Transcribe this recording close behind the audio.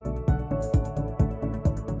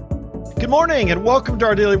Good morning and welcome to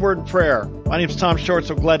our Daily Word and Prayer. My name is Tom Short,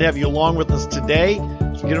 so glad to have you along with us today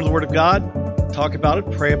as we get into the Word of God, talk about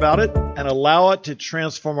it, pray about it, and allow it to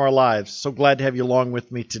transform our lives. So glad to have you along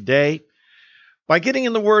with me today. By getting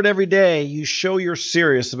in the Word every day, you show you're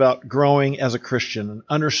serious about growing as a Christian and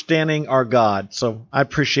understanding our God. So I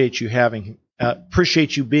appreciate you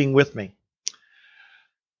being with me.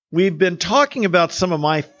 We've been talking about some of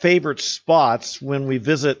my favorite spots when we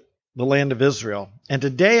visit the land of Israel. And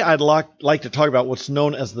today I'd like to talk about what's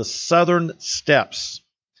known as the Southern Steps.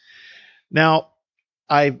 Now,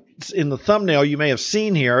 in the thumbnail you may have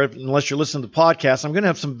seen here, unless you're listening to the podcast, I'm going to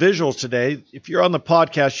have some visuals today. If you're on the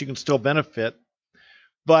podcast, you can still benefit.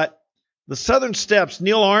 But the Southern Steps,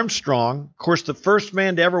 Neil Armstrong, of course, the first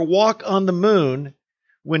man to ever walk on the moon,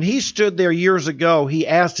 when he stood there years ago, he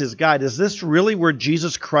asked his guide, is this really where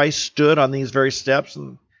Jesus Christ stood on these very steps?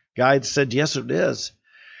 And the guide said, yes, it is.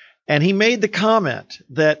 And he made the comment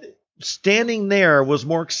that standing there was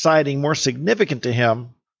more exciting, more significant to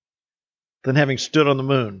him than having stood on the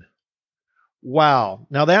moon. Wow.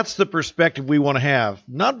 Now that's the perspective we want to have.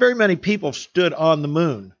 Not very many people stood on the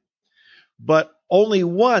moon, but only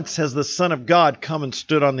once has the Son of God come and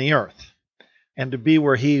stood on the earth. And to be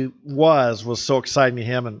where he was so exciting to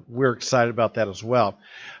him, and we're excited about that as well.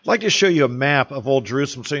 I'd like to show you a map of Old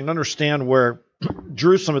Jerusalem so you can understand where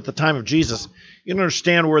Jerusalem at the time of Jesus, you can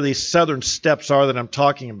understand where these southern steps are that I'm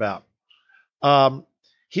talking about.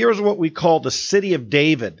 Here's what we call the City of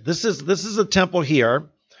David. This is a temple here.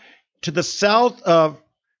 To the south of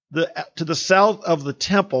the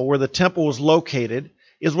temple, where the temple was located,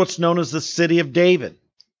 is what's known as the City of David,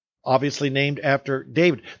 obviously named after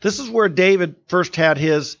David. This is where David first had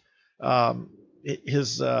his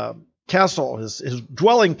castle, his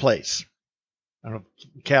dwelling place. I don't know,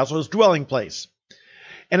 castle, his dwelling place.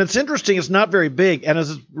 And it's interesting, it's not very big, and as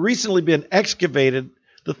it's recently been excavated,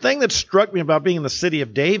 the thing that struck me about being in the City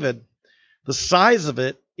of David, the size of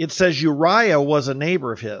it, it says Uriah was a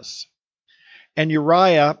neighbor of his. And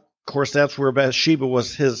Uriah, of course, that's where Bathsheba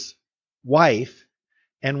was his wife,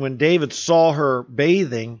 and when David saw her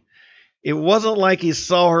bathing, it wasn't like he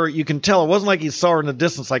saw her, you can tell, it wasn't like he saw her in the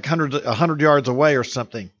distance, like 100 yards away or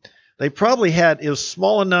something. They probably had, it was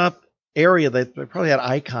small enough area that they probably had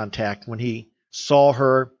eye contact when he saw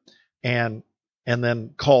her and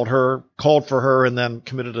then called for her and then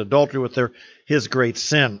committed adultery with her, his great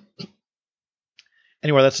sin.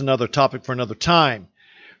 Anyway, that's another topic for another time.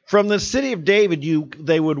 From the City of David,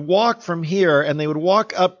 they would walk from here and they would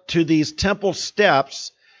walk up to these temple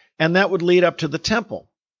steps, and that would lead up to the temple.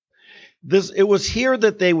 It was here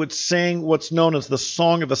that they would sing what's known as the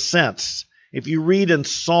Song of Ascents. If you read in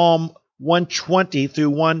Psalm 120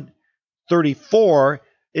 through 134,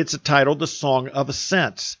 it's titled the Song of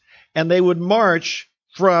Ascents. And they would march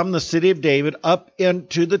from the City of David up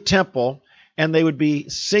into the temple, and they would be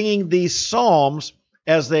singing these psalms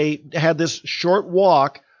as they had this short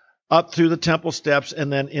walk up through the temple steps and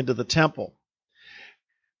then into the temple.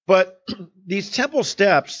 But these temple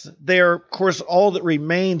steps, they're, of course, all that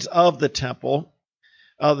remains of the temple.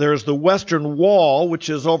 There's the western wall, which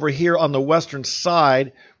is over here on the western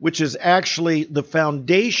side, which is actually the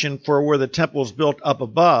foundation for where the temple is built up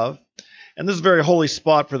above. And this is a very holy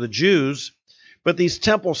spot for the Jews. But these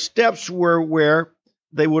temple steps were where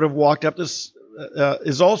they would have walked up. This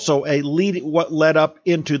is also what led up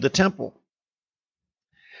into the temple.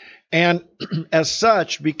 And as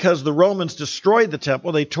such, because the Romans destroyed the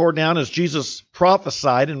temple, they tore down, as Jesus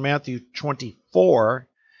prophesied in Matthew 24,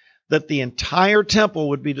 that the entire temple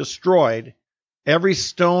would be destroyed. Every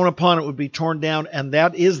stone upon it would be torn down, and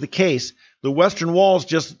that is the case. The western wall is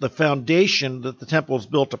just the foundation that the temple is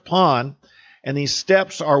built upon, and these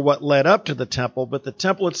steps are what led up to the temple, but the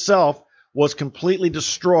temple itself was completely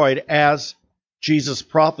destroyed as Jesus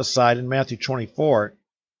prophesied in Matthew 24.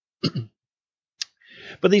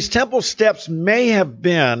 But these temple steps may have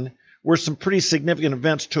been where some pretty significant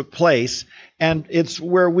events took place, and it's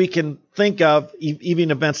where we can think of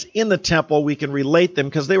even events in the temple, we can relate them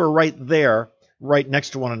because they were right there, right next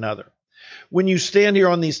to one another. When you stand here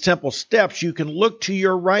on these temple steps, you can look to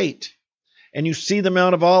your right, and you see the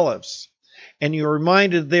Mount of Olives, and you're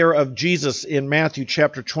reminded there of Jesus in Matthew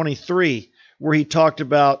chapter 23, where he talked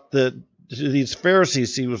about these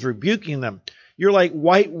Pharisees, he was rebuking them. You're like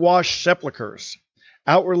whitewashed sepulchres,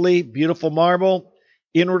 outwardly beautiful marble,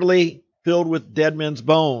 inwardly filled with dead men's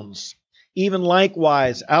bones. Even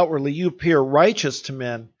likewise, outwardly you appear righteous to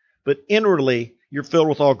men, but inwardly you're filled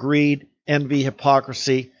with all greed, envy,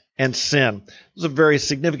 hypocrisy, and sin. This is a very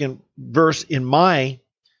significant verse in my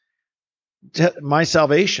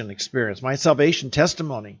salvation experience, my salvation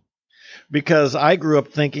testimony, because I grew up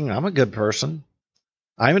thinking I'm a good person.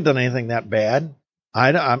 I haven't done anything that bad.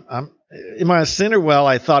 I'm am I a sinner? Well,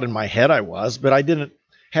 I thought in my head I was, but I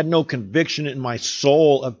had no conviction in my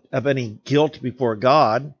soul of any guilt before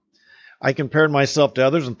God. I compared myself to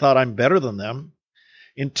others and thought I'm better than them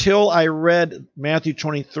until I read Matthew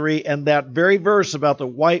 23 and that very verse about the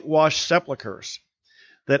whitewashed sepulchres,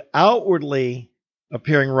 that outwardly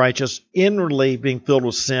appearing righteous, inwardly being filled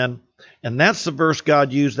with sin. And that's the verse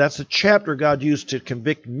God used, that's the chapter God used to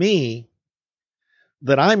convict me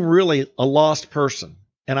that I'm really a lost person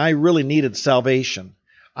and I really needed salvation.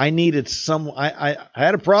 I needed I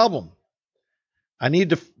had a problem. I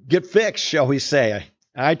needed to get fixed, shall we say.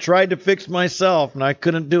 I tried to fix myself and I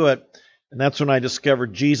couldn't do it. And that's when I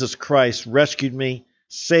discovered Jesus Christ rescued me,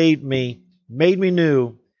 saved me, made me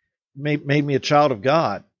new, made me a child of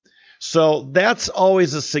God. So that's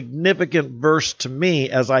always a significant verse to me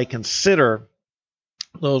as I consider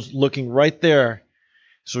those looking right there.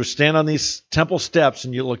 So we stand on these temple steps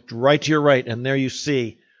and you look right to your right and there you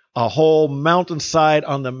see a whole mountainside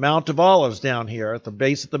on the Mount of Olives down here at the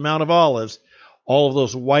base of the Mount of Olives, all of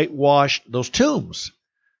those whitewashed, those tombs,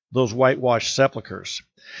 those whitewashed sepulchres.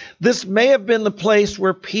 This may have been the place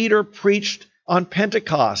where Peter preached on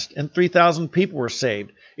Pentecost and 3,000 people were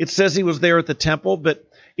saved. It says he was there at the temple, but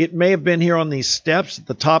it may have been here on these steps, at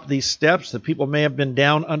the top of these steps. The people may have been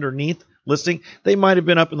down underneath listening. They might have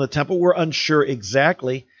been up in the temple. We're unsure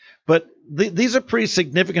exactly, but these are pretty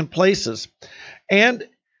significant places. And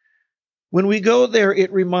when we go there,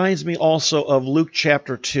 it reminds me also of Luke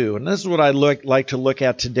chapter 2. And this is what I like to look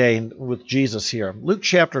at today with Jesus here. Luke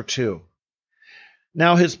chapter 2.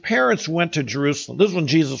 Now, his parents went to Jerusalem. This is when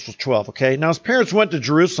Jesus was 12, okay? Now, his parents went to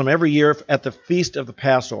Jerusalem every year at the feast of the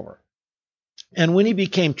Passover. And when he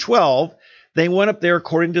became 12, they went up there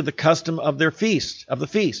according to the custom of their feast, of the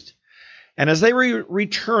feast. And as they were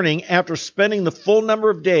returning, after spending the full number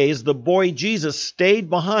of days, the boy Jesus stayed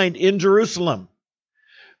behind in Jerusalem.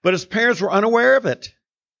 But his parents were unaware of it,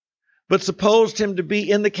 but supposed him to be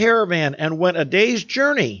in the caravan and went a day's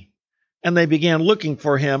journey. And they began looking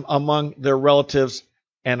for him among their relatives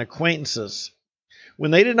and acquaintances.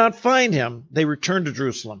 When they did not find him, they returned to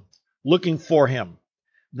Jerusalem, looking for him.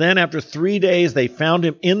 Then after 3 days, they found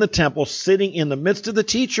him in the temple, sitting in the midst of the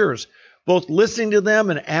teachers, both listening to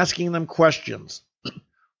them and asking them questions.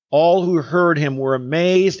 All who heard him were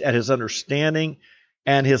amazed at his understanding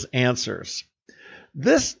and his answers.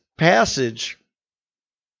 This passage,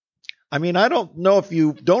 I don't know if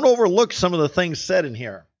you don't overlook some of the things said in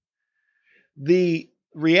here. The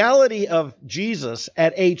reality of Jesus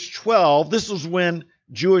at age 12, this is when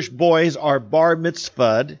Jewish boys are bar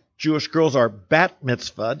mitzvahed, Jewish girls are bat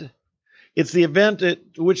mitzvahed. It's the event at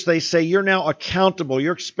which they say you're now accountable.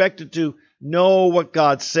 You're expected to know what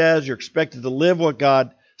God says. You're expected to live what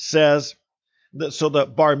God says. So the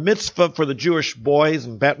bar mitzvah for the Jewish boys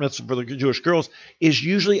and bat mitzvah for the Jewish girls is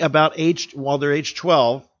usually about they're age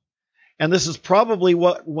 12. And this is probably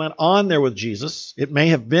what went on there with Jesus. It may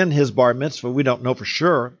have been his bar mitzvah. We don't know for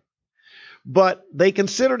sure. But they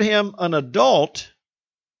considered him an adult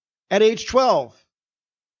at age 12.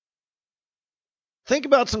 Think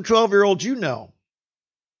about some 12-year-olds you know.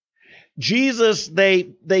 Jesus,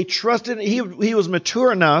 they trusted, he was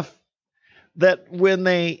mature enough that when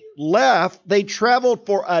they left, they traveled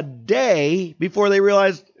for a day before they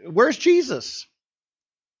realized, where's Jesus?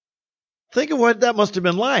 Think of what that must have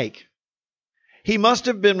been like. He must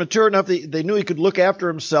have been mature enough that they knew he could look after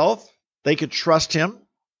himself. They could trust him.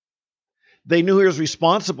 They knew he was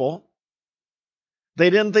responsible. They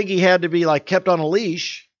didn't think he had to be kept on a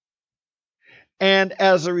leash. And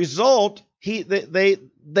as a result, they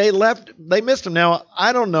missed him. Now,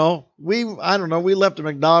 I don't know. We left a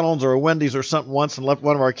McDonald's or a Wendy's or something once and left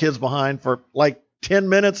one of our kids behind for 10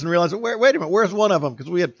 minutes and realized, wait a minute, where's one of them? Because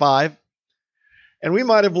we had 5. And we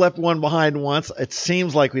might have left one behind once. It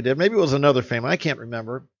seems like we did. Maybe it was another family. I can't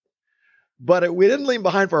remember. But we didn't leave him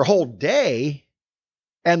behind for a whole day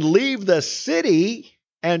and leave the city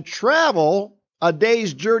and travel a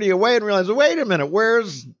day's journey away and realize, wait a minute,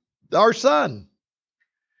 where's our son?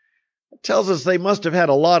 It tells us they must have had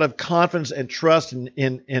a lot of confidence and trust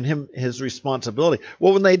in him, his responsibility.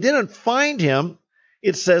 Well, when they didn't find him,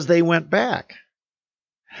 it says they went back.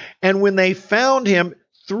 And when they found him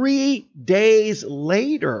 3 days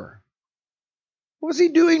later, what was he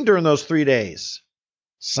doing during those 3 days?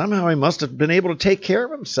 Somehow he must have been able to take care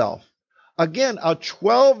of himself. Again, a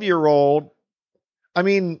 12-year-old,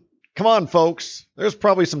 come on, folks. There's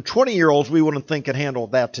probably some 20-year-olds we wouldn't think could handle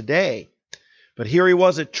that today. But here he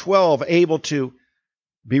was at 12, able to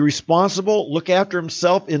be responsible, look after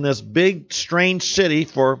himself in this big, strange city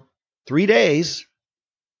for 3 days.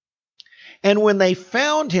 And when they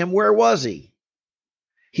found him, where was he?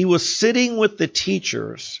 He was sitting with the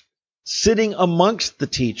teachers, sitting amongst the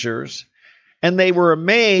teachers, and they were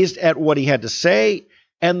amazed at what he had to say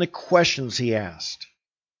and the questions he asked.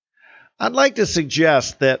 I'd like to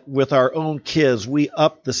suggest that with our own kids, we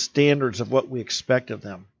up the standards of what we expect of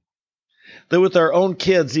them. That with our own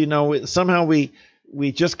kids, somehow we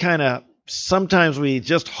just sometimes we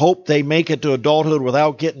just hope they make it to adulthood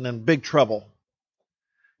without getting in big trouble,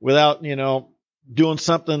 without, doing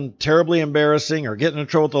something terribly embarrassing or getting in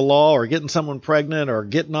trouble with the law or getting someone pregnant or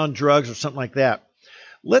getting on drugs or something like that.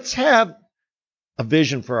 Let's have a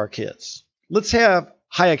vision for our kids. Let's have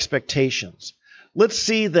high expectations. Let's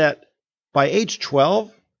see that by age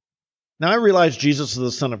 12, now I realize Jesus is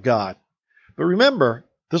the Son of God, but remember,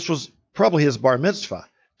 this was probably his bar mitzvah.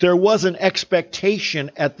 There was an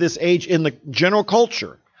expectation at this age in the general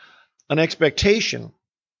culture, an expectation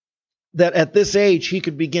that at this age he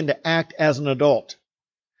could begin to act as an adult.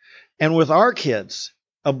 And with our kids,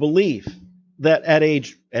 a belief that at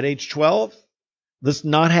age 12, let's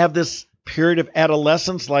not have this period of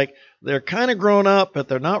adolescence, like they're kind of grown up, but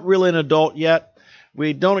they're not really an adult yet.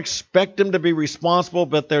 We don't expect them to be responsible,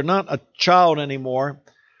 but they're not a child anymore.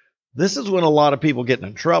 This is when a lot of people get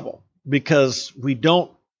in trouble because we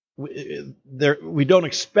don't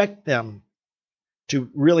expect them to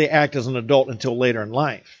really act as an adult until later in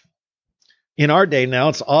life. In our day now,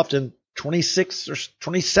 it's often 26 or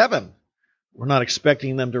 27. We're not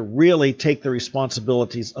expecting them to really take the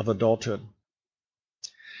responsibilities of adulthood.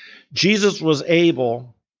 Jesus was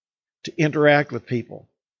able to interact with people.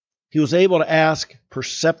 He was able to ask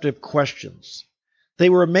perceptive questions. They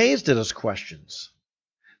were amazed at his questions.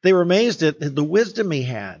 They were amazed at the wisdom he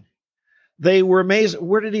had. They were amazed,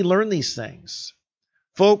 where did he learn these things?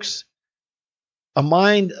 Folks, a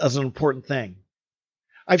mind is an important thing.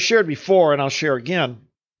 I've shared before, and I'll share again,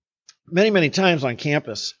 many, many times on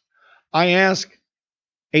campus, I ask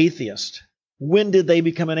atheists, when did they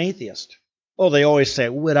become an atheist? Oh, they always say,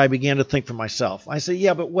 when I began to think for myself. I say,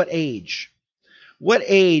 yeah, but what age? What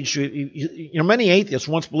age? Many atheists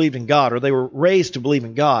once believed in God, or they were raised to believe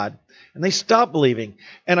in God, and they stopped believing.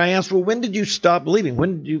 And I asked, well, when did you stop believing?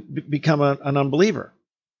 When did you become an unbeliever,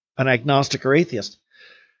 an agnostic or atheist?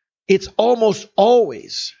 It's almost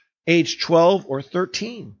always age 12 or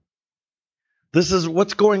 13. This is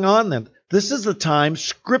what's going on then. This is the time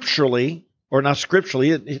scripturally, or not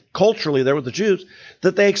scripturally, culturally there with the Jews,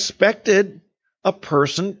 that they expected a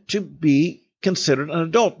person to be considered an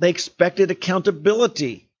adult. They expected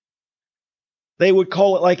accountability. They would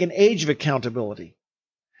call it like an age of accountability.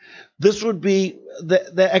 This would be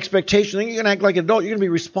the expectation. You're going to act like an adult. You're going to be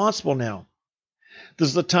responsible now. This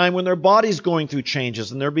is the time when their body's going through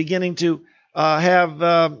changes and they're beginning to have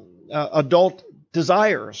adult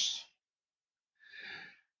desires.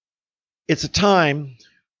 It's a time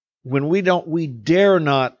when we dare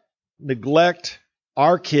not neglect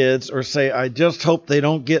our kids or say, I just hope they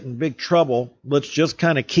don't get in big trouble. Let's just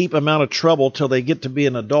kind of keep them out of trouble till they get to be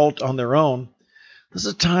an adult on their own. This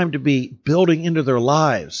is a time to be building into their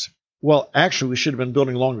lives. Well, actually, we should have been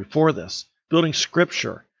building long before this. Building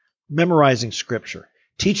Scripture, memorizing Scripture,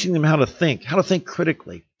 teaching them how to think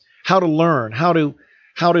critically, how to learn, how to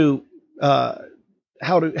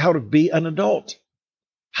be an adult,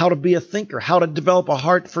 how to be a thinker, how to develop a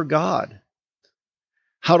heart for God,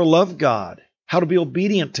 how to love God, how to be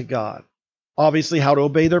obedient to God. Obviously, how to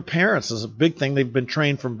obey their parents is a big thing. They've been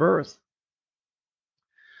trained from birth.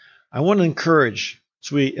 I want to encourage,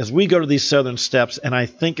 as we go to these southern steps, and I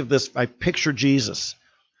think of this, I picture Jesus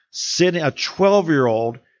sitting, a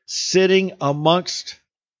 12-year-old sitting amongst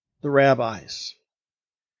the rabbis,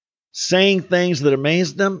 saying things that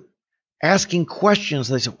amazed them, asking questions.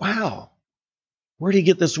 They said, wow, where did he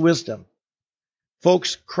get this wisdom?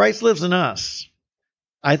 Folks, Christ lives in us.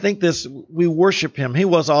 I think we worship him. He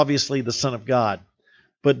was obviously the Son of God.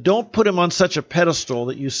 But don't put him on such a pedestal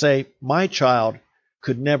that you say, my child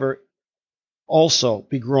could never also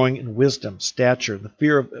be growing in wisdom, stature, the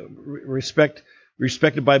fear of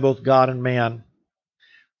respected by both God and man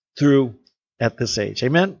through at this age.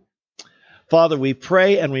 Amen? Father, we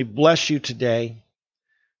pray and we bless you today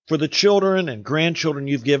for the children and grandchildren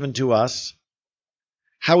you've given to us.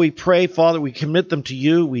 How we pray, Father, we commit them to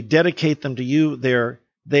you. We dedicate them to you.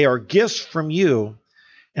 They are gifts from you,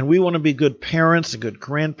 and we want to be good parents and good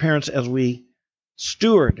grandparents as we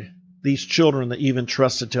steward these children that you've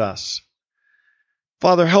entrusted to us.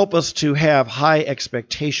 Father, help us to have high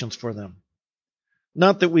expectations for them.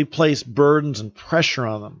 Not that we place burdens and pressure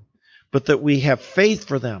on them, but that we have faith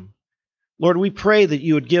for them. Lord, we pray that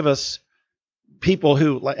you would give us people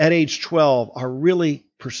who, at age 12, are really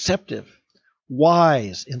perceptive,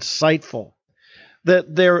 wise, insightful.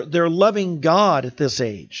 that they're loving God at this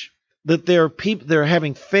age, that they're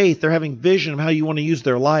having faith, they're having vision of how you want to use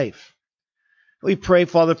their life. We pray,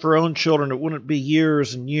 Father, for our own children. It wouldn't be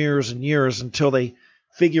years and years and years until they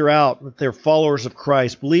figure out that they're followers of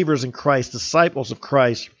Christ, believers in Christ, disciples of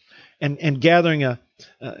Christ, and gathering a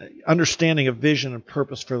understanding of vision and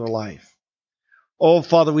purpose for their life. Oh,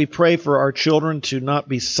 Father, we pray for our children to not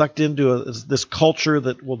be sucked into this culture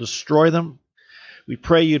that will destroy them. We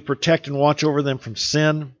pray you'd protect and watch over them from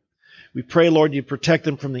sin. We pray, Lord, you'd protect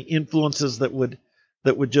them from the influences that would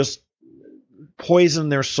just poison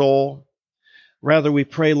their soul. Rather, we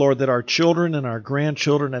pray, Lord, that our children and our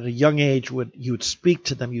grandchildren at a young age you would speak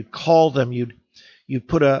to them, you'd call them, you'd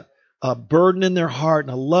put a burden in their heart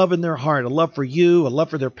and a love in their heart, a love for you, a love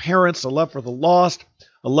for their parents, a love for the lost,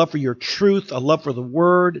 a love for your truth, a love for the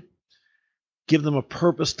word. Give them a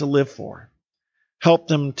purpose to live for. Help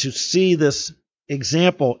them to see this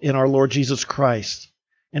example in our Lord Jesus Christ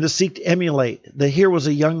and to seek to emulate that here was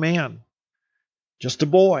a young man, just a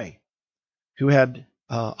boy, who had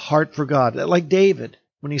a heart for God, like David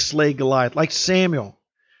when he slayed Goliath, like Samuel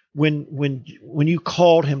when you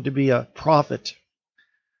called him to be a prophet.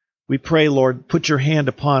 We pray, Lord, put your hand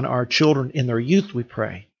upon our children in their youth, we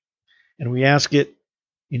pray. And we ask it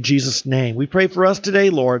in Jesus' name. We pray for us today,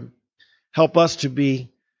 Lord. Help us to be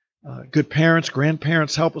good parents,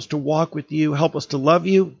 grandparents. Help us to walk with you. Help us to love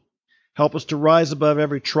you. Help us to rise above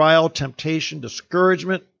every trial, temptation,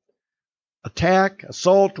 discouragement, attack,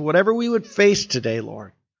 assault, whatever we would face today,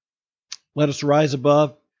 Lord. Let us rise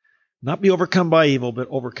above, not be overcome by evil, but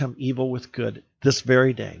overcome evil with good this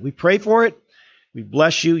very day. We pray for it. We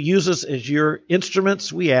bless you. Use us as your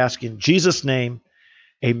instruments, we ask in Jesus' name.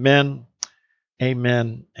 Amen,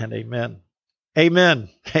 amen, and amen. Amen.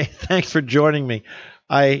 Hey, thanks for joining me.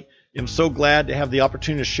 I am so glad to have the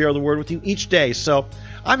opportunity to share the word with you each day. So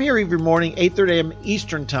I'm here every morning, 8:30 a.m.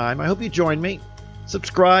 Eastern Time. I hope you join me.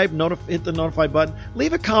 Subscribe, hit the notify button.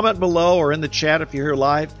 Leave a comment below or in the chat if you're here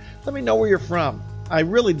live. Let me know where you're from. I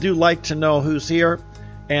really do like to know who's here.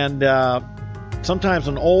 And sometimes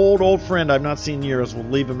an old friend I've not seen in years will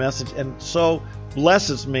leave a message. And so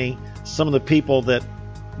blesses me some of the people that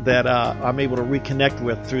I'm able to reconnect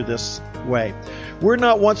with through this way. We're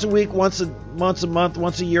not once a week, once a month,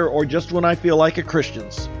 once a year, or just when I feel like it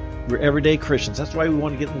Christians. We're everyday Christians. That's why we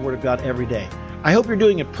want to get in the Word of God every day. I hope you're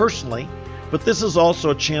doing it personally, but this is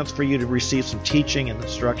also a chance for you to receive some teaching and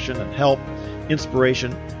instruction and help,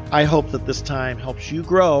 inspiration. I hope that this time helps you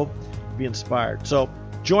grow, be inspired. So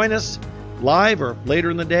join us live or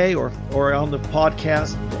later in the day or on the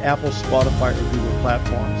podcast, the Apple, Spotify, or Google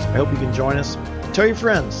platforms. I hope you can join us. Tell your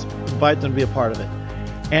friends. Invite them to be a part of it.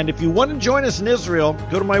 And if you want to join us in Israel,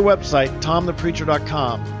 go to my website,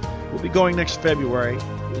 tomthepreacher.com. We'll be going next February.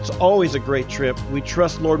 It's always a great trip. We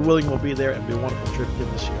trust, Lord willing, we'll be there and be a wonderful trip again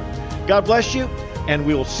this year. God bless you, and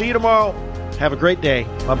we will see you tomorrow. Have a great day.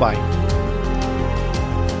 Bye-bye.